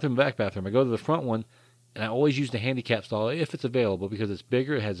front bathroom, back bathroom. I go to the front one, and I always use the handicap stall if it's available because it's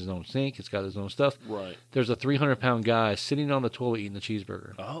bigger. It has its own sink. It's got its own stuff. Right. There's a 300-pound guy sitting on the toilet eating a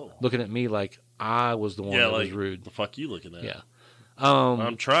cheeseburger, Oh. looking at me like I was the one Yeah, that like, was rude. the fuck you looking at? Yeah.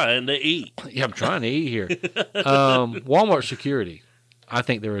 I'm trying to eat. Yeah, I'm trying to eat here. Walmart security, I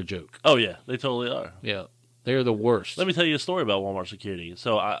think they're a joke. Oh, yeah. They totally are. Yeah, they're the worst. Let me tell you a story about Walmart security.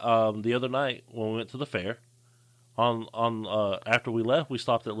 So, the other night when we went to the fair, after we left, we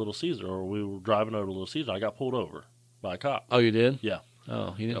stopped at Little Caesar, or we were driving over to Little Caesar. I got pulled over by a cop. Oh, you did? Yeah.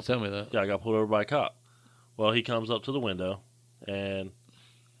 Oh, you didn't tell me that. Yeah, I got pulled over by a cop. Well, he comes up to the window, and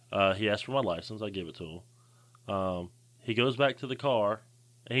he asked for my license. I give it to him. He goes back to the car,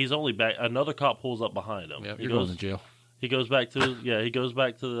 and he's only back. Another cop pulls up behind him. Yeah, he you're goes, going to jail. He goes back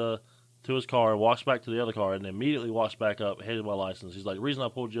to his car, walks back to the other car, and immediately walks back up, handed my license. He's like, "The reason I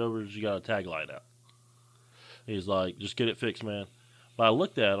pulled you over is you got a tag light out." He's like, "Just get it fixed, man." But I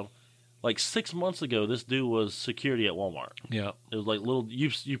looked at him. Like 6 months ago, this dude was security at Walmart. Yeah. It was like little.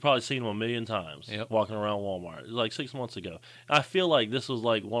 You've probably seen him a million times Yep. walking around Walmart. It was like 6 months ago. I feel like this was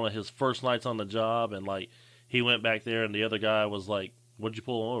like one of his first nights on the job, and like he went back there, and the other guy was like, "What'd you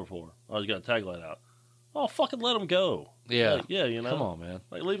pull him over for?" "Oh, he's got a tag light out." "Oh, fucking let him go." Yeah. Like, yeah, you know. Come on, man.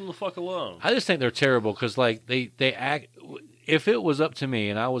 Like, leave him the fuck alone. I just think they're terrible because, like, they act. If it was up to me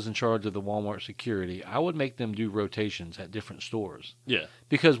and I was in charge of the Walmart security, I would make them do rotations at different stores Yeah.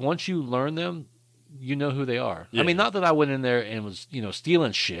 because once you learn them, you know who they are. Yeah. I mean, not that I went in there and was,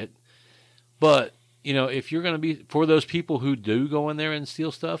 stealing shit, but if you're going to be for those people who do go in there and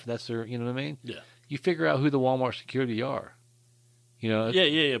steal stuff, that's their, you know what I mean? Yeah. You figure out who the Walmart security are.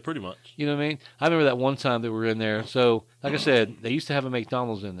 Yeah, pretty much. You know what I mean? I remember that one time that we were in there. So, like I said, they used to have a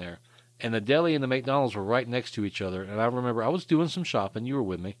McDonald's in there. And the deli and the McDonald's were right next to each other. And I remember I was doing some shopping. You were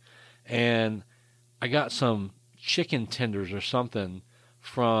with me. And I got some chicken tenders or something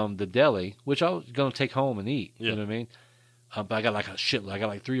from the deli, which I was going to take home and eat. Yeah. You know what I mean? But I got like a shitload. I got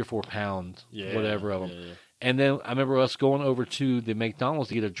like 3 or 4 pounds, whatever of them. Yeah. And then I remember us going over to the McDonald's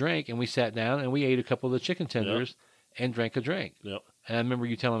to get a drink. And we sat down and we ate a couple of the chicken tenders and drank a drink. Yep. And I remember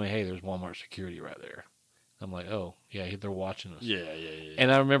you telling me, hey, there's Walmart security right there. I'm like, oh, yeah, they're watching us. Yeah.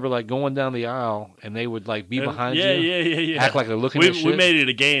 And I remember, like, going down the aisle, and they would, like, be behind you. Yeah. Act like they're looking at shit. We made it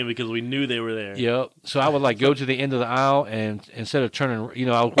a game because we knew they were there. Yep. So I would, like, go to the end of the aisle, and instead of turning,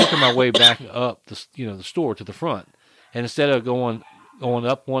 I was working my way back up, the store to the front. And instead of going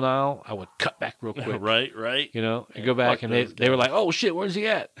up one aisle, I would cut back real quick. Right. And go back, and they were like, oh, shit, where's he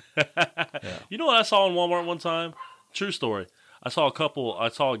at? You know what I saw in Walmart one time? True story. I saw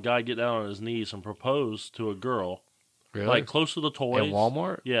a guy get down on his knees and propose to a girl, Really? like close to the toys. At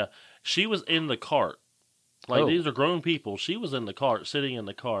Walmart? Yeah. She was in the cart. Like, Oh. these are grown people. She was in the cart, sitting in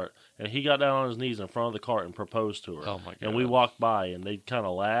the cart, and he got down on his knees in front of the cart and proposed to her. Oh, my God. And we walked by, and they kind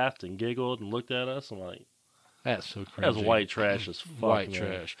of laughed and giggled and looked at us. I'm like, That's so crazy. That's white trash as fuck. White man.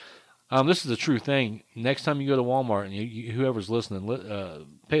 trash. This is a true thing. Next time you go to Walmart, and whoever's listening,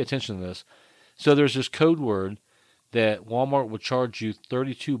 pay attention to this. So there's this code word that Walmart will charge you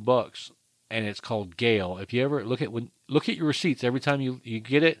 $32, and it's called Gale. If you ever look at your receipts every time you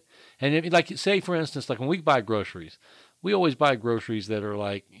get it, and if, like say for instance, like when we buy groceries, we always buy groceries that are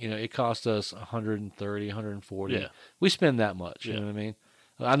like, it costs us $130, $140. Yeah. We spend that much. You Yeah. know what I mean?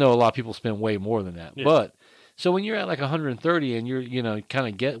 I know a lot of people spend way more than that, Yeah. but so when you're at like 130 and you're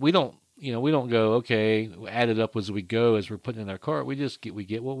kind of we don't go, okay, add it up as we go as we're putting in our cart. We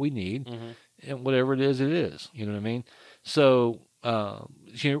get what we need, and whatever it is. You know what I mean? So,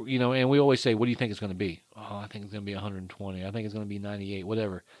 and we always say, what do you think it's going to be? Oh, I think it's going to be 120. I think it's going to be 98,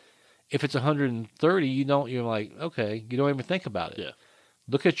 whatever. If it's 130, you're like, okay, you don't even think about it. Yeah.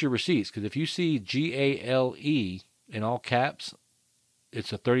 Look at your receipts, because if you see GALE in all caps,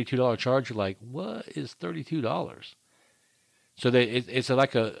 it's a $32 charge. You're like, what is $32? So it's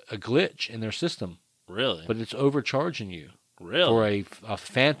like a glitch in their system, Really? but it's overcharging you Really? for a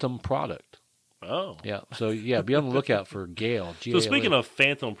phantom product. Oh. Yeah. So yeah, be on the lookout for Gale. So speaking of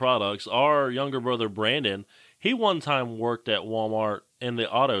phantom products, our younger brother Brandon, he one time worked at Walmart in the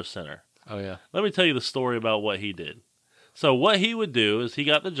auto center. Oh yeah. Let me tell you the story about what he did. So what he would do is he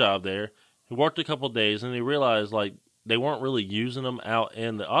got the job there. He worked a couple of days, and he realized like they weren't really using them out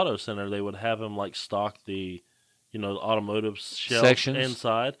in the auto center. They would have him like stock the, the automotive shelf Sections.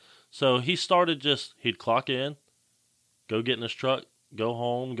 inside. So he started he'd clock in, go get in his truck, go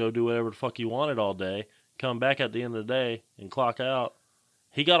home, go do whatever the fuck he wanted all day, come back at the end of the day and clock out.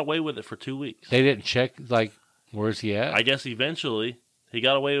 He got away with it for 2 weeks. They didn't check like where's he at? I guess eventually he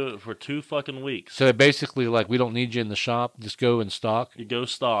got away with it for 2 fucking weeks. So basically, like, we don't need you in the shop. Just go and stock. You go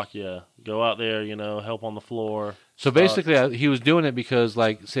stock, yeah. Go out there, help on the floor. So basically, he was doing it because,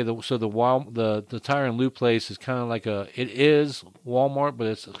 like, say the tire and lube place is kind of like it is Walmart, but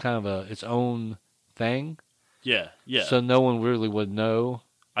it's kind of its own thing. Yeah, yeah. So no one really would know.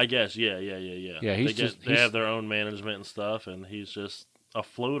 I guess, yeah. Yeah, They have their own management and stuff, and he's just a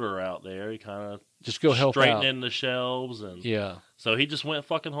floater out there. He kind of just go help out, straightening the shelves, and yeah. So he just went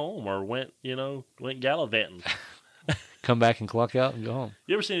fucking home, or went gallivanting. Come back and clock out and go home.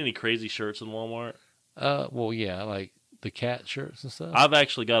 You ever seen any crazy shirts in Walmart? Well, yeah, like the cat shirts and stuff. I've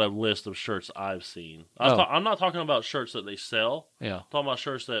actually got a list of shirts I've seen. I'm not talking about shirts that they sell. Yeah, I'm talking about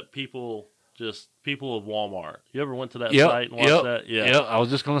shirts that people of Walmart. You ever went to that yep, site and watched that? Yeah. Yep, I was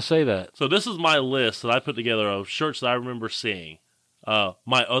just going to say that. So this is my list that I put together of shirts that I remember seeing.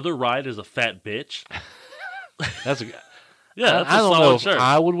 My other ride is a fat bitch. That's a yeah. That's I a don't solid know if shirt.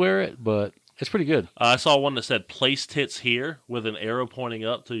 I would wear it, but it's pretty good. I saw one that said "Place tits here" with an arrow pointing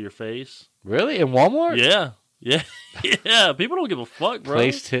up to your face. Really, in Walmart? Yeah. Yeah. People don't give a fuck, bro.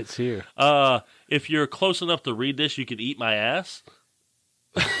 Place tits here. If you're close enough to read this, you could eat my ass.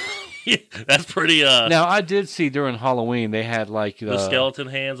 That's pretty. Now I did see during Halloween they had like the skeleton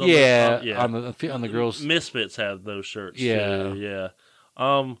hands. On on the girls. Misfits have those shirts. Yeah, too.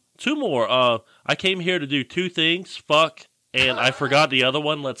 Yeah. Two more. I came here to do 2 things: fuck, and I forgot the other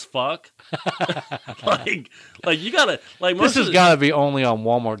one. Let's fuck. like you gotta like. This has got to be only on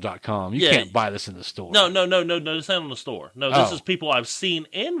Walmart.com. You Yeah. can't buy this in the store. No. This ain't on the store. No, this is people I've seen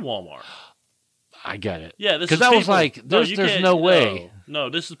in Walmart. I get it. Yeah, this because is I was people- like, there's no way. No,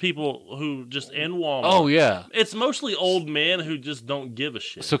 this is people who just in Walmart. Oh yeah. It's mostly old men who just don't give a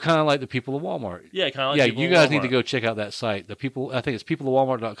shit. So kind of like the people of Walmart. Yeah, kind of like yeah. people You in guys need to Walmart. go check out that site. The people, I think it's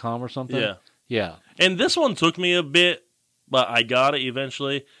peopleofwalmart.com or something. Yeah. Yeah. And this one took me a bit, but I got it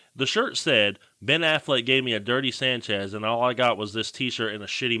eventually. The shirt said, Ben Affleck gave me a dirty Sanchez, and all I got was this T-shirt and a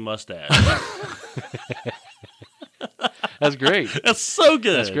shitty mustache. That's great. That's so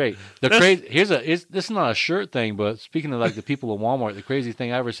good. That's great. This is not a shirt thing, but speaking of like the people of Walmart, the crazy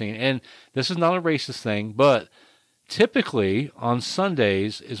thing I've ever seen, and this is not a racist thing, but typically on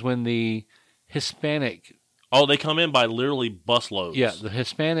Sundays is when the Hispanic, Oh, they come in by literally busloads. yeah, the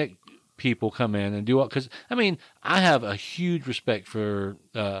Hispanic people come in and do all, because I mean, I have a huge respect for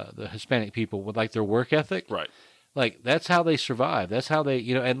the Hispanic people with like their work ethic. Right. Like that's how they survive. That's how they,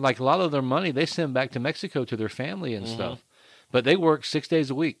 and like a lot of their money they send back to Mexico to their family and stuff. But they work 6 days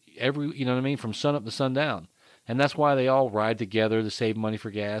a week, from sun up to sundown. And that's why they all ride together to save money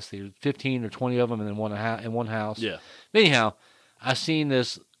for gas. There's 15 or 20 of them in one house. Yeah. But anyhow, I seen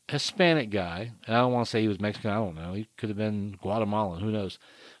this Hispanic guy, and I don't want to say he was Mexican. I don't know. He could have been Guatemalan. Who knows?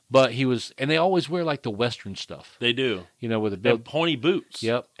 But he was, and they always wear like the Western stuff. They do. With the They have big pointy boots.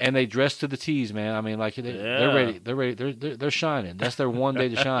 Yep, and they dress to the T's, man. I mean, like they're ready. They're ready. They're shining. That's their one day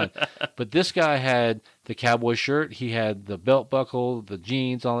to shine. But this guy had the cowboy shirt. He had the belt buckle, the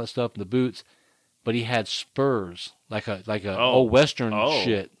jeans, all that stuff, and the boots. but he had spurs like a old Western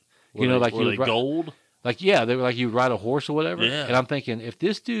shit. You know, like were they gold? Like, yeah, they were like you'd ride a horse or whatever. Yeah. And I'm thinking, if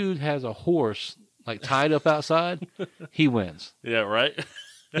this dude has a horse like tied up outside, he wins. Yeah, right.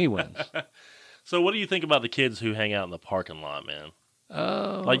 He wins. So, what do you think about the kids who hang out in the parking lot, man?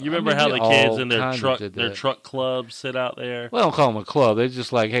 Like, you I remember mean, how they the kids all in their kinda truck clubs sit out there? Well, I don't call them a club. They're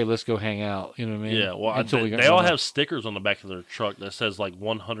just like, hey, let's go hang out. You know what I mean? Yeah, well, they all have stickers on the back of their truck that says like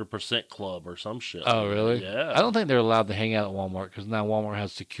 100% club or some shit. Oh, really? Yeah. I don't think they're allowed to hang out at Walmart because now Walmart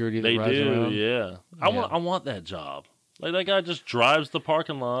has security that They rides do, around. yeah. I want that job. Like, that guy just drives the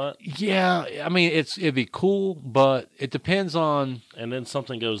parking lot. Yeah, I mean, it'd be cool, but it depends on. And then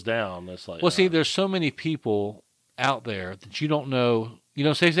something goes down. That's like, Well, see, there's so many people out there that you don't know. You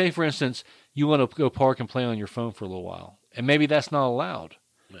know, say for instance, you want to go park and play on your phone for a little while, and maybe that's not allowed.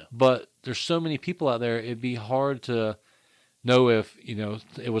 Yeah. But there's so many people out there; it'd be hard to know if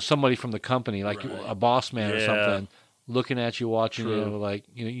it was somebody from the company, like a boss man or something, looking at you, watching you, like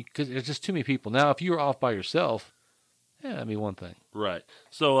because there's just too many people. Now, if you were off by yourself, yeah, that'd be one thing. Right.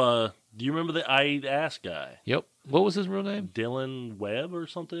 So, do you remember the I Eat Ass guy? Yep. What was his real name? Dylan Webb or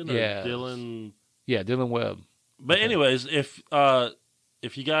something? Yeah. Or Dylan. Yeah, Dylan Webb. But anyways, if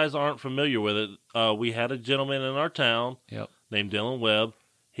you guys aren't familiar with it, we had a gentleman in our town named Dylan Webb.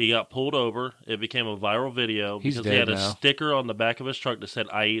 He got pulled over. It became a viral video because he had a sticker on the back of his truck that said,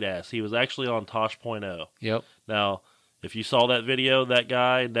 I eat ass. He was actually on Tosh.0. Yep. Now, if you saw that video,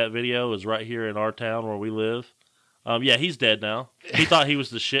 that video is right here in our town where we live. Yeah, he's dead now. He thought he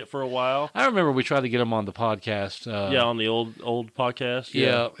was the shit for a while. I remember we tried to get him on the podcast. On the old podcast.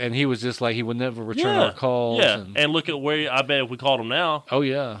 Yeah, and he was just like, he would never return our calls. Yeah, and look at where, I bet if we called him now. Oh,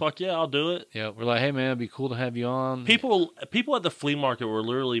 yeah. Fuck yeah, I'll do it. Yeah, we're like, hey, man, it'd be cool to have you on. People at the flea market were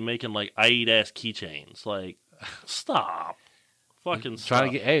literally making, like, I eat ass keychains. Like, stop. Fucking stop.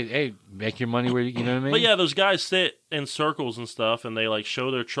 Trying to get, hey, make your money where you know what I mean? But yeah, those guys sit in circles and stuff, and they, like, show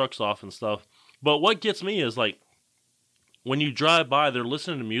their trucks off and stuff. But what gets me is, like, when you drive by, they're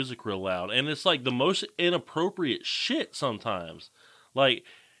listening to music real loud, and it's like the most inappropriate shit sometimes. Like,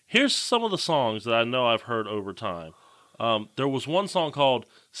 here's some of the songs that I know I've heard over time. There was one song called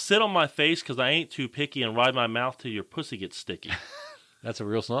 "Sit on My Face 'Cause I Ain't Too Picky and Ride My Mouth Till Your Pussy Gets Sticky." That's a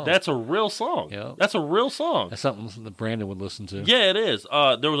real song. That's a real song. Yeah. That's a real song. That's something that Brandon would listen to. Yeah, it is.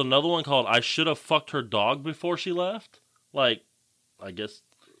 There was another one called "I Should Have Fucked Her Dog Before She Left." Like, I guess,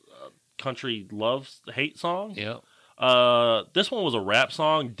 country hate song. Yeah. This one was a rap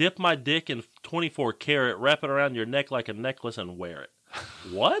song. Dip my dick in 24 karat, wrap it around your neck like a necklace and wear it.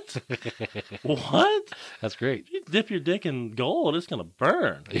 What? What? That's great. You dip your dick in gold, it's gonna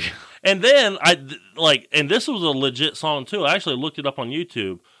burn. And then and this was a legit song too. I actually looked it up on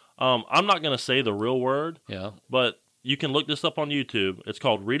YouTube. I'm not gonna say the real word. Yeah. But you can look this up on YouTube. It's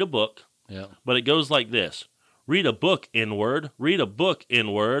called "Read a Book." Yeah. But it goes like this. Read a book, N-word. Read a book,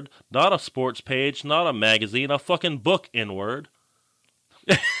 N-word. Not a sports page, not a magazine, a fucking book, N-word.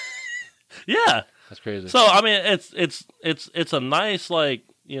 Yeah. That's crazy. So, I mean, it's a nice, like,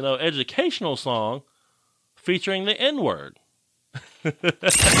 educational song featuring the N-word.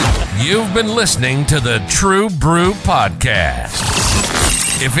 You've been listening to the True Brew Podcast.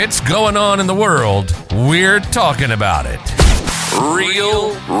 If it's going on in the world, we're talking about it.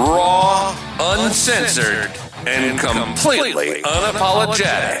 Real, raw, uncensored, and completely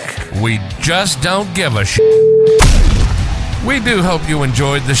unapologetic. We just don't give a shit. We do hope you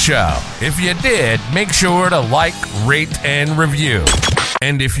enjoyed the show. If you did, make sure to like, rate, and review.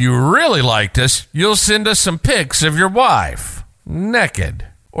 And if you really liked us, you'll send us some pics of your wife, naked,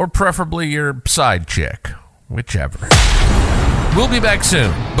 or preferably your side chick, whichever. We'll be back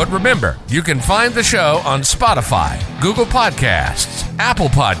soon, but remember, you can find the show on Spotify, Google Podcasts, Apple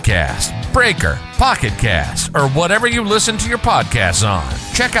Podcasts, Breaker, Pocket Casts, or whatever you listen to your podcasts on.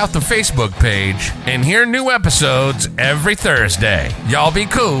 Check out the Facebook page and hear new episodes every Thursday. Y'all be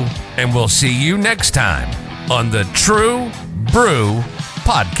cool, and we'll see you next time on the True Brew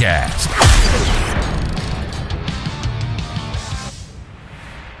Podcast.